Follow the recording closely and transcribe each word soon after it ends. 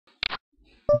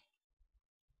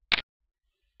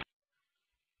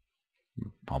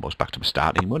almost back to my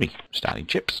starting money, starting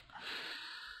chips.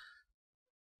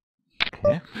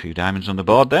 Okay, a few diamonds on the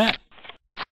board there.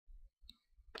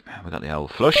 We got the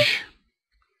old flush.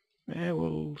 Yeah,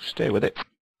 we'll stay with it.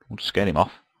 We'll just get him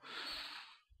off.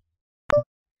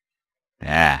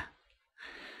 Yeah.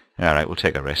 Alright, we'll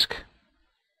take a risk.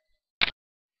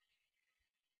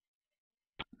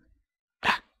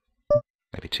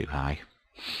 Maybe too high.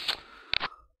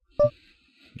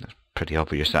 That's pretty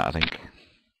obvious, that, I think.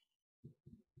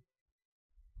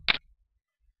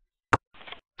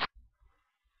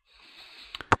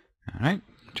 Alright,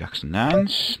 jacks and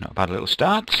nines. Not a bad little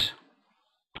start.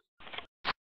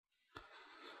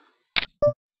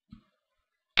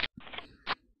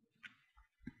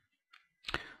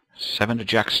 Seven to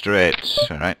jack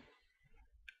straights. Alright.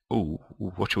 Ooh,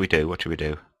 what should we do? What should we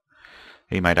do?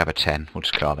 He might have a 10. We'll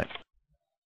just call it.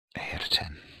 He had a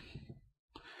 10.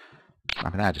 I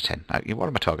mean, I had a 10. What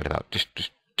am I talking about?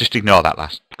 Just ignore that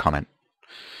last comment.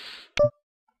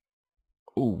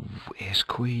 Ooh, ace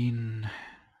queen.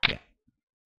 Yeah.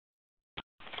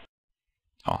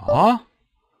 Aww.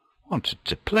 Wanted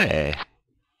to play.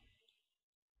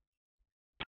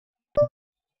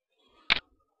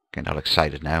 Getting all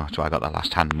excited now. That's why I got that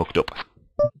last hand mucked up.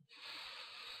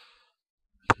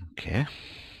 Okay.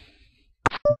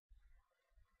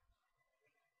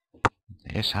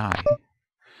 Ace high.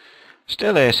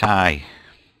 Still ace high.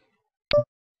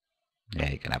 Yeah,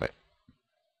 you can have it.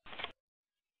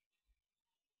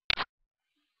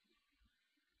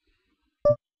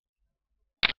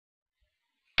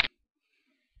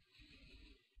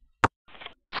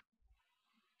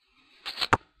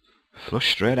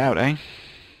 Flush straight out, eh?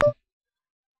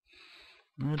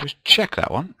 I'll just check that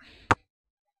one.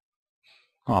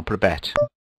 Oh, I'll put a bet.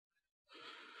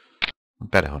 I'll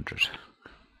bet 100.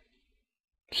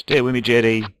 Stay with me,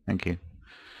 JD. Thank you.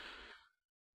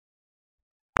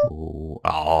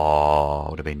 Oh,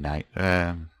 would have been nice.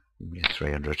 Yeah,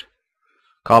 300.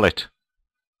 Call it.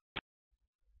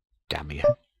 Damn you.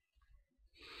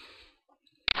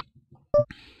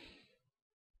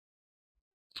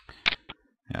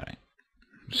 Alright.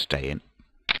 Stay in.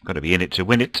 Got to be in it to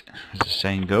win it, as the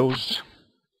saying goes.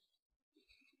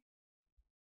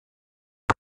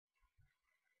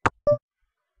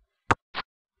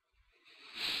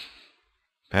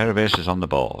 Pair of aces on the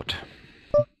board.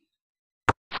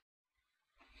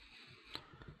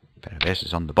 Pair of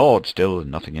aces on the board still, and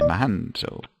nothing in my hand,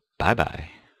 so bye-bye.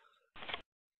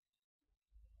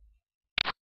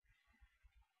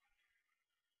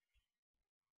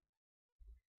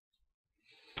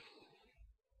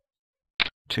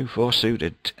 Two four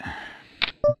suited.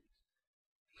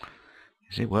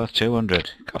 Is it worth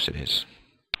 200? Of course it is.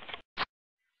 Of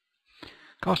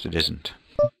course it isn't.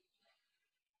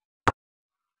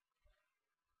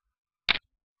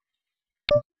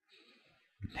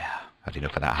 Yeah, had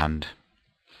enough of that hand.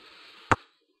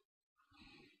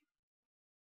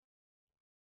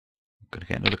 Gonna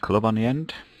get another club on the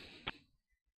end.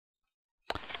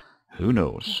 Who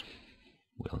knows?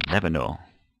 We'll never know.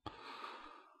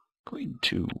 Queen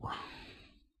 2.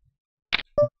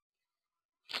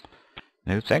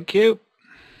 No, thank you.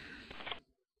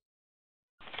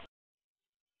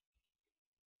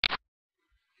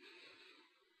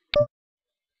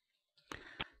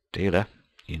 Dealer,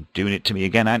 you're doing it to me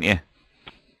again, aren't you?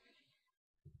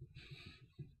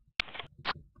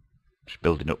 Just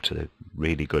building up to the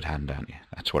really good hand, aren't you?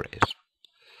 That's what it is.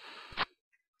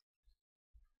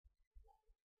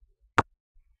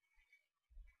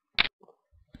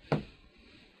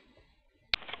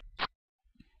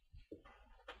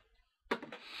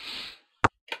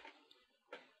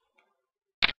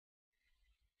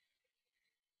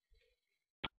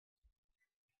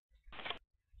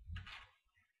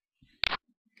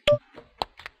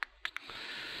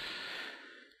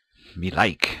 Me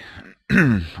like.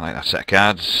 I like that set of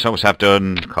cards. Always have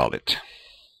done. Call it.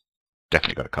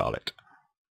 Definitely got to call it.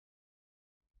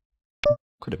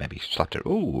 Could have maybe slapped it.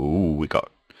 Ooh, we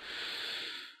got...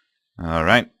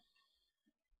 Alright.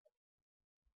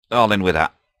 All in with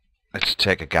that. Let's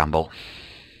take a gamble.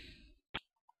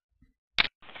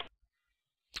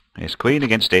 Ace Queen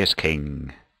against Ace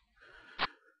King.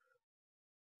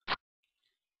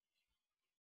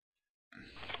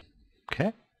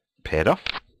 Okay. Paid off.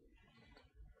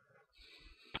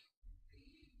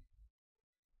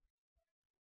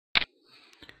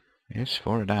 Ace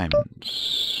 4 of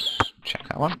diamonds. Check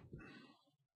that one.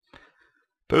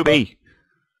 Booby!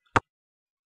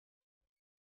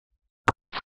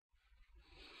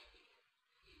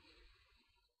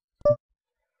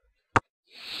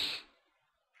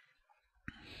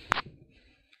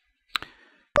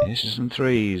 Aces and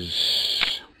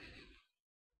threes.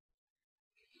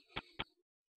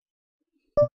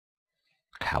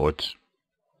 Cowards.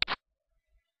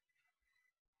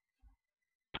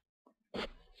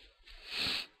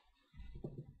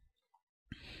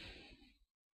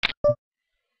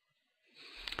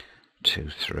 Two,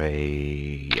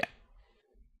 three. Yeah.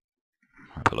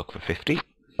 Have a look for 50.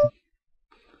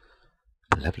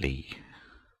 Lovely.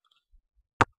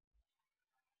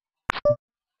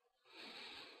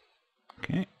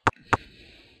 Okay.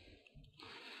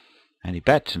 Any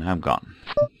bets and I'm gone.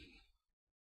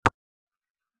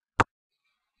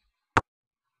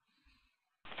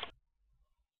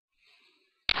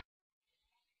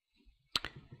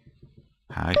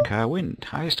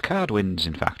 Highest card wins,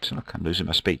 in fact. Look, I'm losing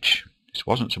my speech. This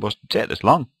wasn't supposed to take this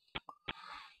long.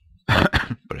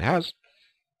 But it has.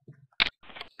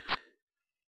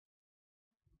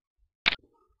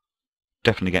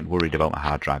 Definitely getting worried about my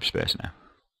hard drive space now.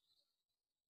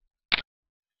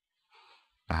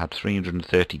 I had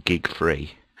 330 gig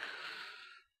free.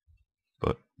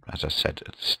 But, as I said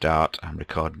at the start, I'm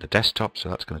recording the desktop, so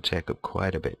that's going to take up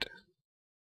quite a bit.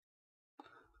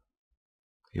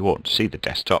 You won't see the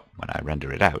desktop when I render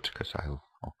it out, because I'll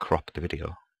crop the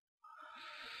video.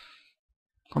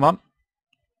 Come on.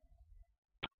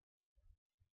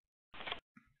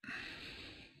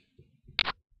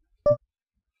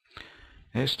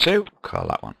 Here's two. Call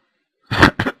that one.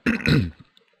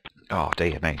 Oh,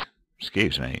 dear me.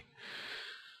 Excuse me.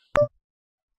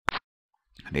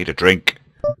 I need a drink.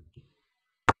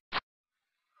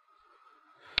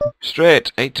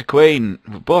 Straight. 8 to queen.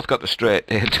 We've both got the straight.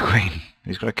 8 to queen.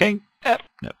 He's got a king. Yep.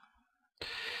 No.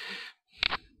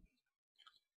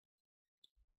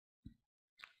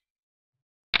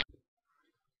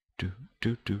 Do.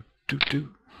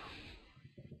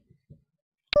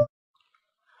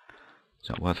 Is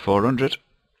that worth 400?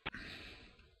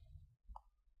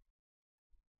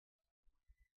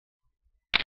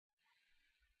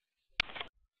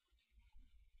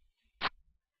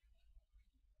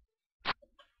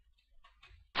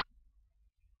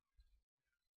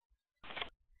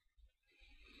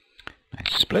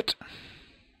 Nice split.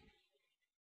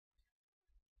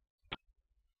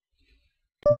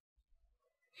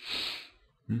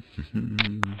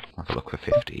 Have a look for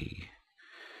 50.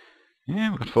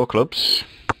 Yeah, we've got 4 clubs.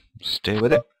 Stay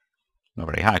with it. Not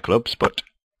very high clubs, but...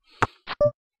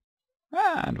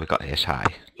 And we've got ace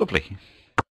high. Lovely.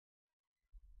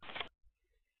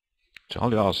 It's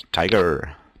all yours,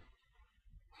 Tiger.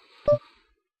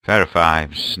 Pair of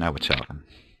 5s. Now we're talking.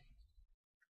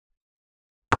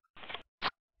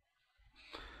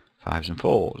 5s and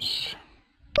 4s.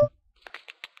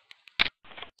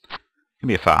 Give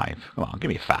me a 5. Come on, give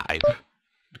me a 5.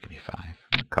 Give me a 5.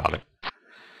 I'll call it.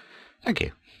 Thank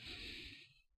you.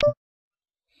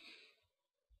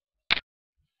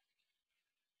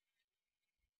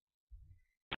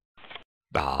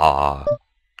 Ah,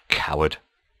 coward.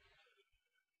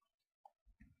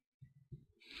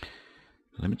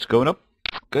 Limit's going up.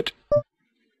 Good.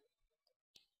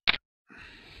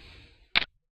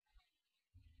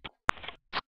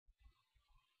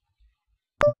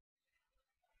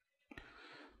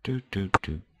 Do.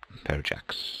 Pair of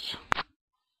jacks.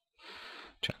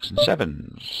 Jacks and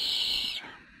 7s.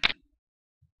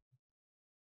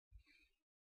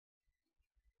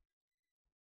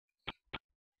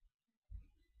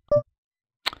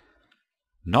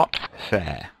 Not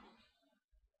fair.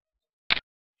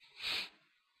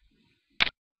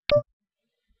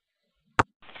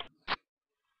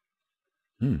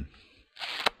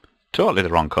 Totally the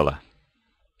wrong colour.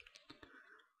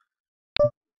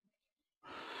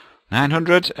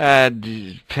 900.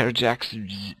 Pair of jacks.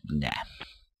 Nah.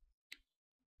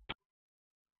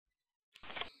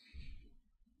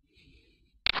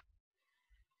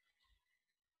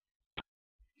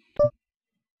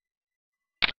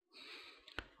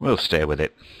 We'll stay with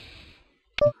it.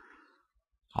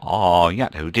 Oh, you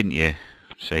had to, didn't you?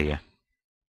 See ya.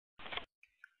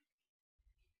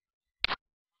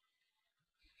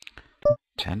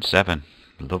 10-7.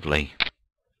 Lovely.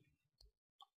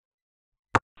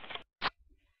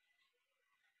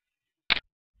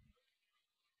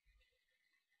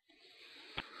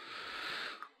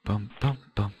 Bum.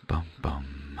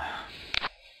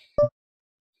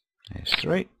 There's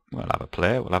 3. We'll have a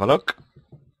play. We'll have a look.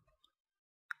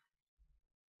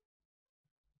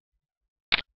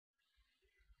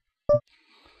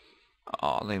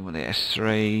 Oh, then with the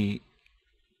S3.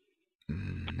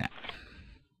 Nah.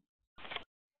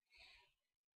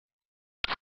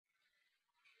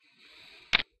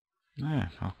 Yeah,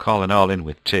 I'll call an all in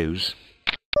with 2s.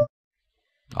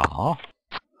 Ah.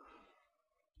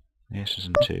 Aces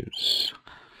and 2s.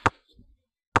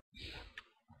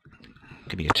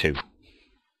 Give me a 2.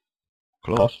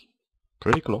 Close.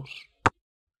 Pretty close.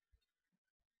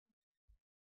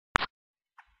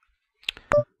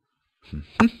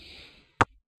 Yeah,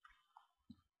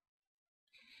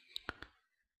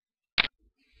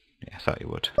 I thought you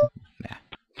would. Yeah.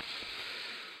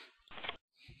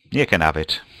 You can have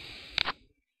it.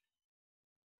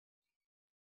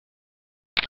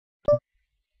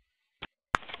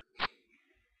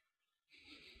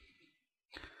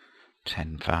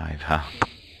 $10-5, huh?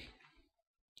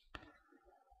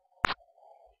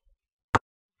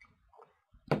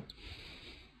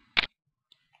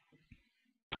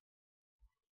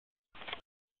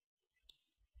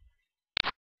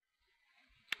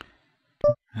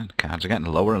 And the cards are getting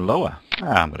lower and lower.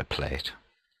 I'm going to play it.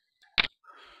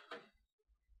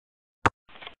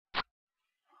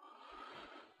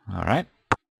 Alright.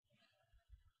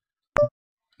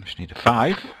 Just need a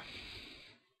 5.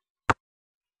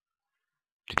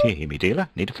 Did you hear me, dealer?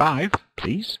 Need a 5,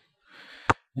 please.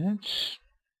 It's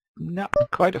not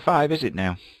quite a 5, is it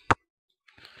now?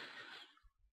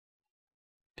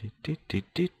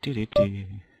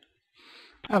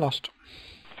 I lost.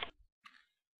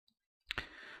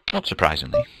 Not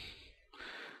surprisingly.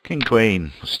 King,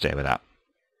 Queen. We'll stay with that.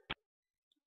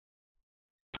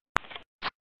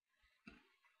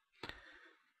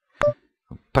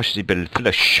 Possible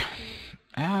flush.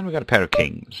 And we got a pair of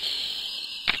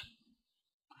kings.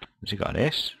 Has he got an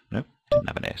ace? No, didn't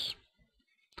have an ace.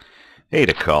 He'd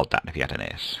have called that if he had an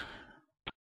ace.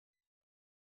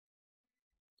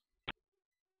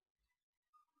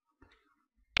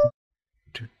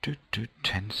 Do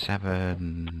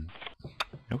 10-7.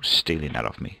 No stealing that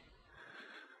off me.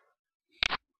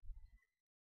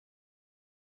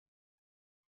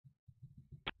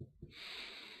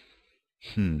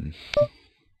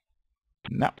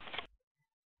 No.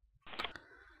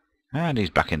 And he's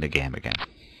back in the game again.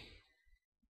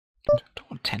 I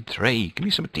don't want 10-3. Give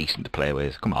me something decent to play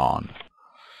with. Come on.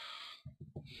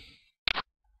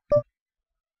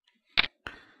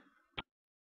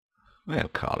 We'll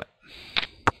call it.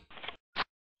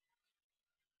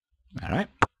 Alright.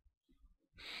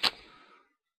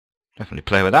 Definitely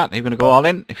play with that. Are you going to go all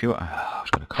in? If you... I was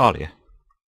going to call you.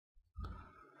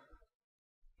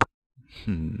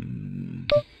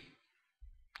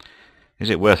 Is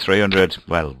it worth 300?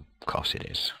 Well, of course it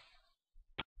is.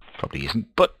 Probably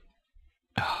isn't, but...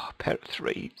 Oh, pair of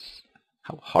 3s.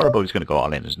 How horrible he's going to go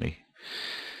all in, isn't he?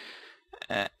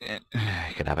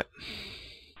 You can have it.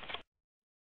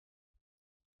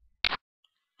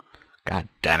 God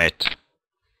damn it.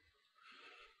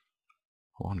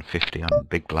 150 on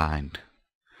big blind.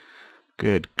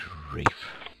 Good grief.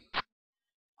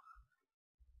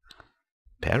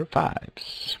 Pair of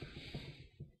 5s.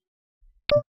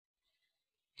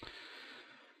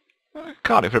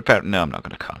 Call it for a pair. No, I'm not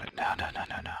going to call it. No.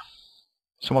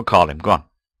 Someone call him. Go on.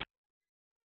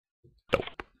 Nope.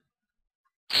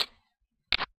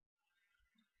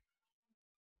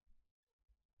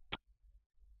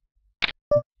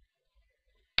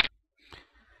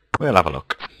 We'll have a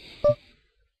look.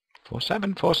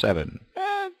 4-7, 4-7.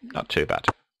 Not too bad.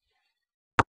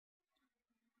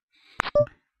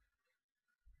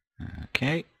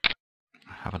 Okay.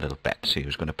 Have a little bet, see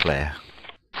who's going to play.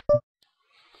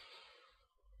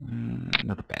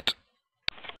 Another bet.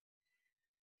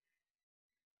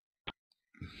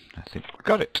 I think we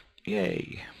got it.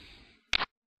 Yay.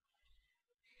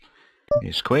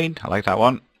 Here's Queen. I like that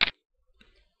one.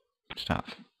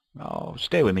 Stuff. Oh,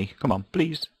 stay with me. Come on,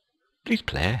 please. Please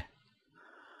play.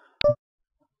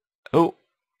 Oh,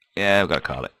 yeah, we've got to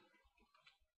call it.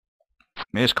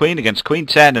 Here's Queen against Queen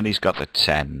 10, and he's got the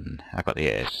 10. I've got the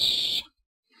ace.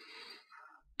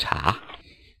 Ta.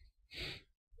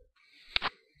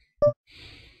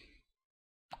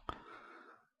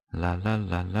 La la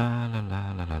la la la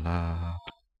la la la la.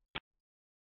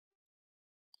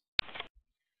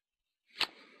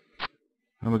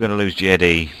 And we're going to lose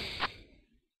JD.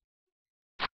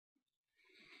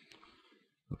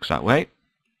 Looks that way.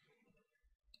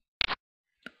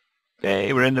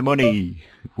 Hey, we're in the money.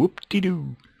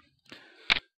 Whoop-de-doo.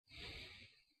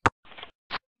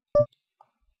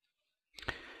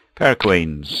 Pair of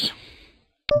queens.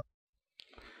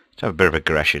 Let's have a bit of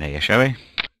aggression here, shall we?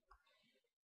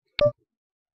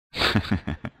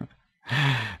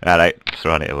 Alright,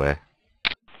 throwing it away.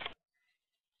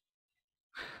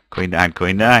 Queen 9,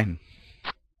 Queen 9.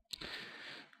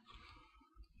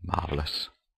 Marvellous.